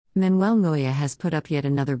Manuel Neuer has put up yet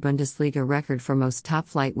another Bundesliga record for most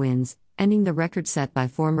top-flight wins, ending the record set by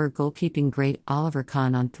former goalkeeping great Oliver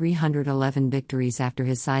Kahn on 311 victories after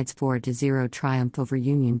his side's 4-0 triumph over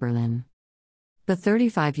Union Berlin. The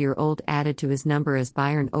 35-year-old added to his number as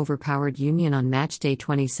Bayern overpowered Union on matchday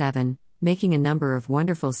 27, making a number of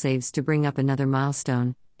wonderful saves to bring up another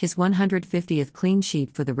milestone, his 150th clean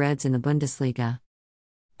sheet for the Reds in the Bundesliga.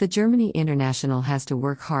 The Germany international has to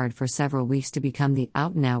work hard for several weeks to become the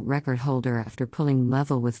out-and-out record holder after pulling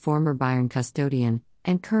level with former Bayern custodian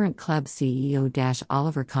and current club CEO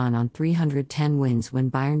Oliver Kahn on 310 wins when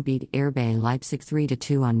Bayern beat RB Leipzig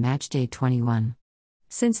 3-2 on matchday 21.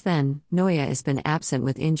 Since then, Neuer has been absent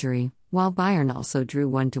with injury, while Bayern also drew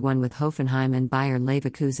 1-1 with Hoffenheim and Bayer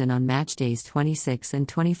Leverkusen on matchdays 26 and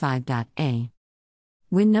 25.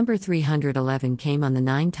 Win number 311 came on the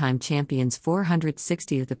nine-time champion's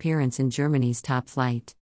 460th appearance in Germany's top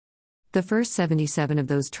flight. The first 77 of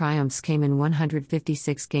those triumphs came in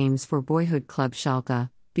 156 games for boyhood club Schalke,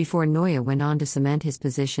 before Neuer went on to cement his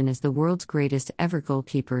position as the world's greatest ever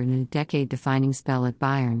goalkeeper in a decade-defining spell at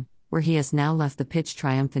Bayern, where he has now left the pitch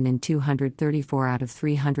triumphant in 234 out of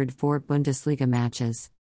 304 Bundesliga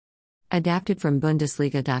matches. Adapted from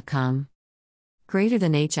Bundesliga.com. Greater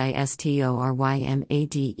than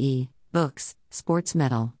HISTORYMADE, books, sports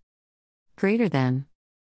medal. Greater than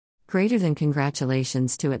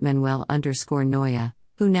congratulations to @Manuel_Neuer,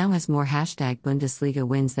 who now has more #Bundesliga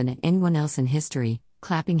wins than anyone else in history,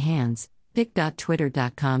 clapping hands,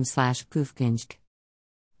 pic.twitter.com/Pufkinsk.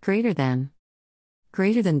 Greater than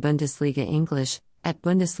Bundesliga English,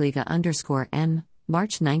 @Bundesliga_M,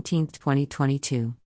 March 19, 2022.